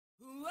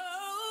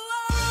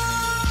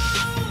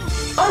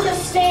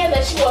understand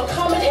that you are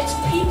coming into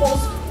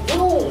people's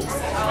rooms.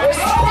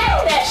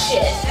 Respect that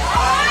shit.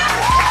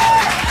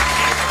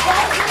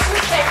 Don't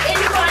disrespect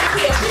anybody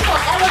here. If we're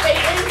gonna elevate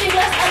anything,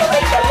 let's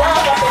elevate the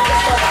love up in this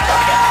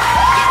motherfucker.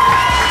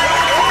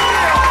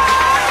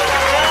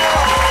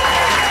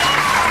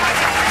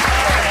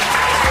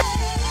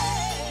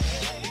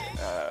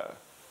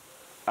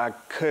 I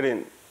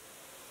couldn't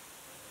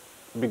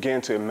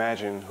begin to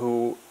imagine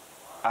who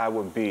I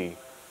would be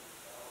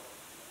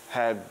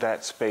had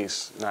that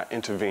space not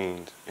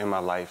intervened in my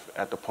life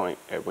at the point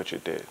at which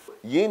it did.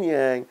 Yin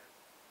Yang,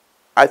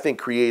 I think,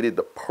 created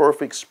the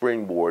perfect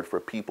springboard for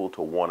people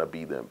to want to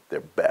be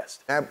their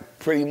best. That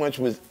pretty much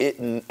was it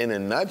in a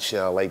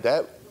nutshell. Like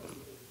that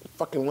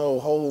fucking little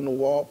hole in the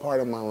wall part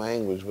of my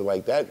language, but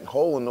like that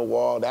hole in the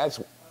wall,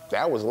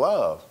 that was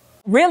love.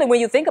 Really, when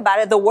you think about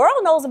it, the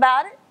world knows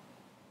about it.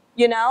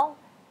 You know,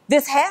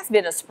 this has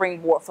been a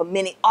springboard for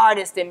many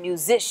artists and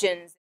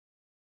musicians.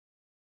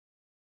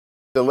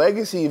 The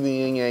legacy of the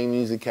Yin Yang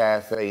Music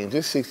Cafe and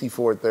just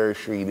 64 3rd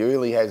Street, it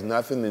really has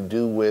nothing to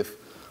do with,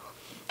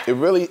 it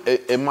really,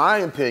 in my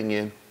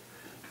opinion,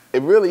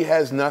 it really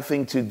has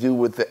nothing to do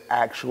with the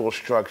actual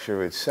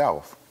structure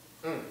itself.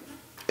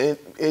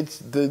 It's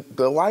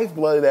the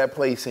lifeblood of that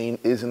place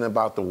isn't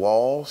about the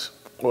walls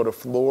or the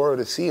floor or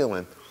the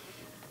ceiling.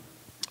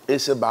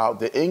 It's about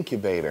the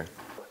incubator.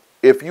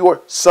 If you're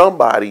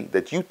somebody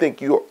that you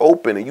think you're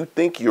open and you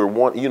think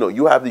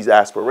you have these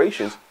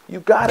aspirations,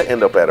 you gotta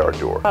end up at our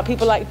door.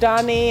 People like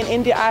Donnie and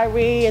India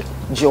Irie.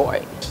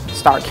 Joy,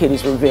 Star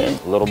Kitty's Revenge.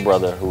 Little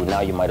Brother, who now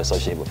you might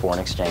associate with Foreign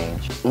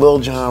Exchange. Lil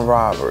John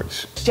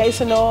Roberts.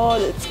 Jason Orr,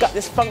 it's got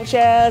this funk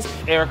jazz.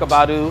 Erykah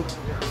Badu,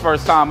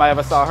 first time I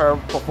ever saw her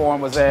perform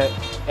was at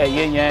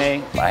Yin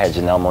Yang. I had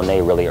Janelle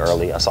Monáe really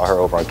early. I saw her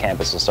over on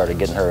campus and started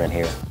getting her in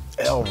here.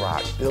 L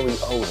Rock, Billy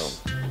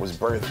Odom was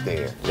birthed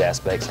there.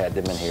 Jaspex had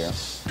them in here.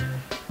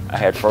 I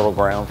had Fertile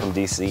Ground from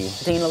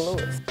DC. Dina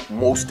Lewis.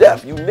 Mos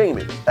Def, you name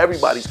it.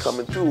 Everybody's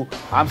coming through.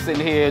 I'm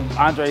sitting here,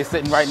 Andre's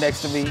sitting right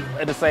next to me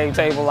at the same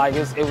table. Like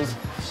it was,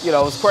 you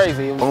know, it was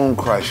crazy. Bone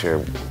Crusher.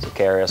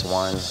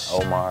 KRS-One,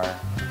 Omar,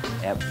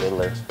 Amp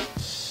Fiddler.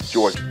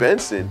 George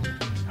Benson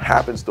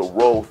happens to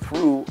roll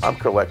through. I'm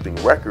collecting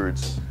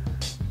records.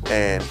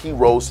 And he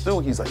rolls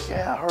through, he's like,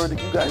 yeah, I heard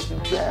that you guys do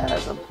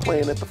jazz. I'm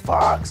playing at the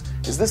Fox.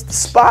 Is this the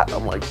spot?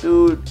 I'm like,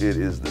 dude, it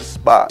is the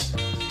spot.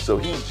 So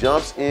he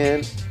jumps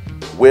in,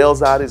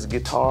 wails out his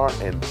guitar,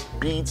 and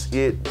beats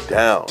it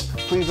down.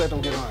 Please let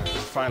them get on.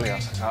 Finally, I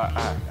was like, all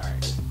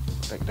right,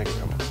 they can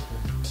come on.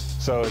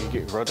 So he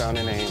wrote down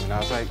their name, and I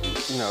was like,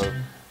 you know,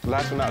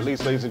 last but not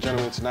least, ladies and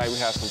gentlemen, tonight we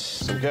have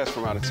some guests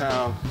from out of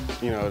town.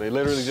 You know, they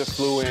literally just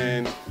flew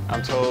in,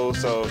 I'm told,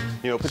 so,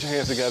 you know, put your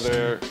hands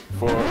together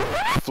for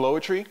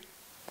Flowetry.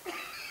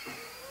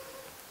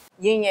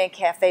 Yin Yang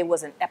Cafe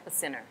was an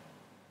epicenter.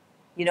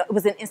 You know, it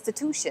was an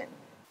institution.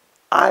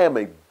 I am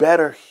a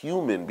better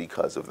human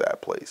because of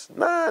that place.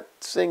 Not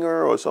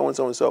singer or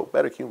so-and-so and so,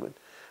 better human.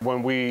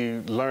 When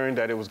we learned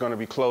that it was going to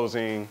be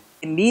closing,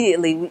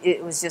 immediately,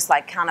 it was just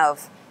like kind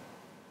of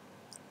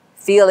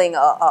feeling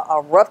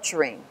a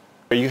rupturing.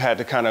 You had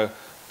to kind of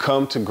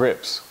come to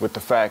grips with the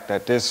fact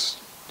that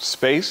this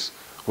space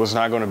was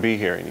not going to be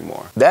here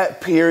anymore.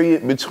 That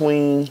period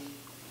between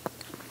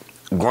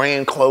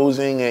grand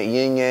closing at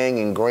Yin Yang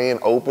and grand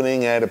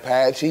opening at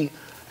Apache,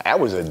 that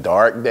was a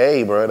dark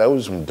day, bro. That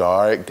was some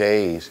dark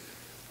days.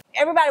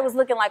 Everybody was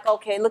looking like,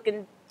 okay,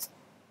 looking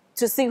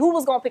to see who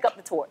was going to pick up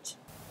the torch.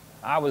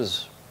 I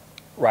was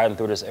riding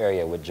through this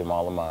area with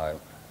Jamal Ahmad.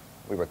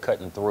 We were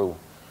cutting through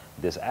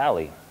this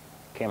alley,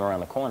 came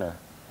around the corner,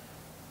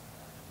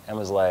 and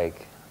was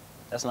like,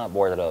 that's not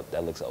boarded up,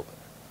 that looks open.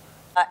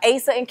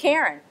 Asa and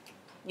Karen,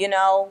 you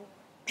know,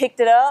 picked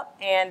it up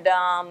and,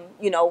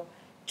 you know,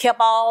 kept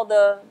all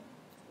the,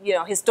 you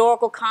know,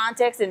 historical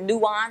context and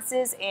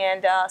nuances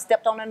and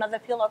stepped on another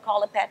pillar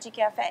called Apache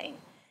Cafe.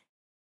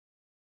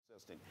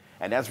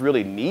 And that's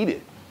really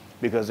needed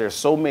because there's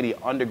so many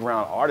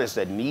underground artists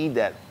that need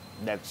that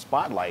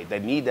spotlight,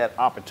 that need that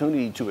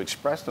opportunity to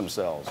express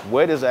themselves.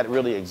 Where does that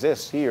really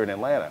exist here in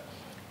Atlanta?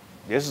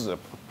 This is a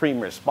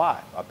premier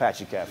spot,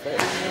 Apache Cafe.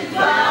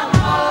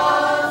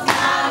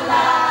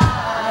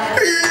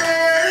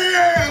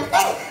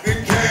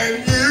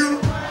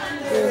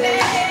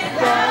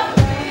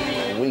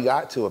 When we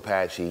got to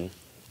Apache,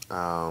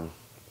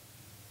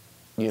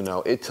 you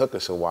know, it took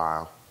us a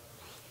while,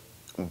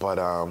 but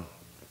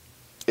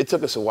it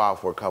took us a while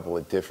for a couple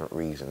of different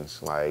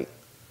reasons. Like,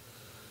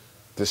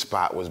 the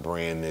spot was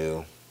brand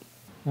new.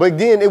 But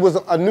then it was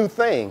a new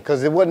thing,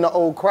 because it wasn't the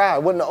old crowd,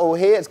 it wasn't the old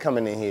heads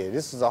coming in here.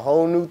 This is a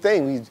whole new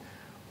thing.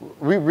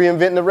 We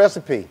reinventing the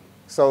recipe.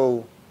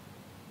 So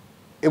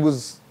it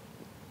was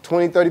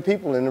 20, 30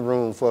 people in the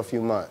room for a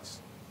few months.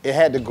 It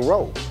had to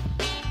grow.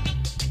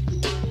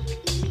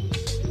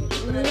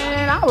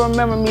 Man, I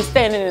remember me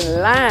standing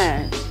in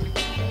line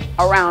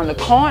around the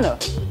corner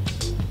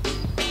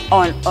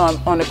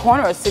on the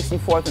corner of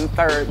 64th and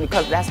 3rd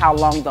because that's how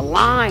long the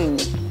line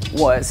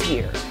was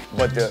here.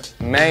 But the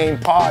main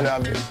part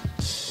of it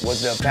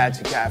was the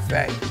Apache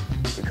Cafe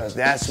because because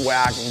that's where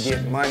I can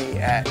get money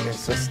at and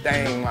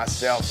sustain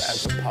myself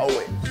as a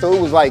poet. So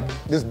it was like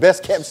this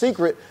best kept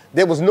secret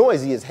that was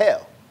noisy as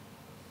hell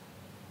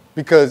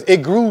because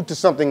it grew to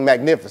something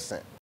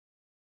magnificent.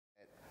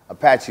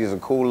 Apache is a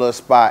cool little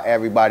spot.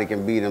 Everybody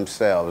can be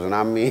themselves, and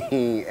I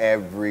mean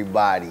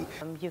everybody.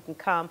 You can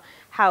come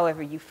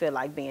however you feel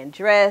like being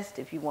dressed.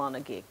 If you want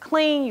to get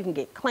clean, you can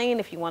get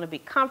clean. If you want to be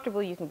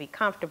comfortable, you can be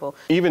comfortable.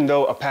 Even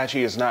though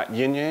Apache is not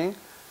yin-yang,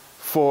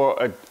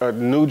 for a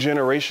new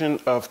generation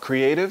of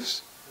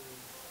creatives,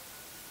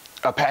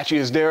 Apache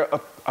is their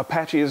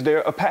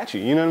Apache.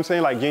 You know what I'm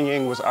saying? Like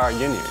yin-yang was our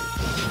yin-yang.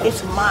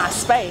 It's my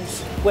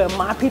space where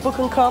my people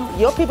can come,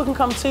 your people can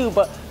come too,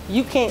 but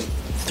you can't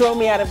throw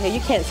me out of here. You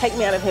can't take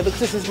me out of here because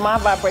this is my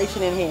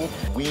vibration in here.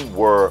 We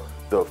were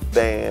the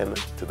fan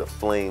to the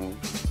flame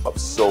of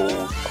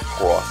souls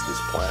across this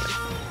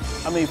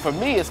planet. I mean, for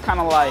me, it's kind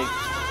of like,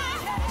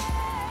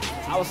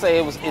 I would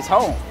say it's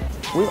home.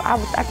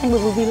 I think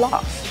we would be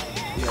lost.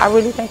 I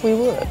really think we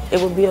would. It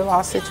would be a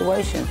lost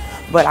situation.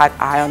 But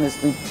I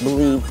honestly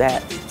believe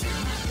that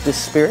the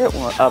spirit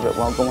of it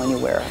won't go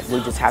anywhere.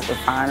 We just have to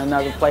find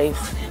another place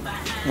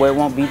where it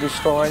won't be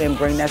destroyed and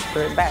bring that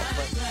spirit back.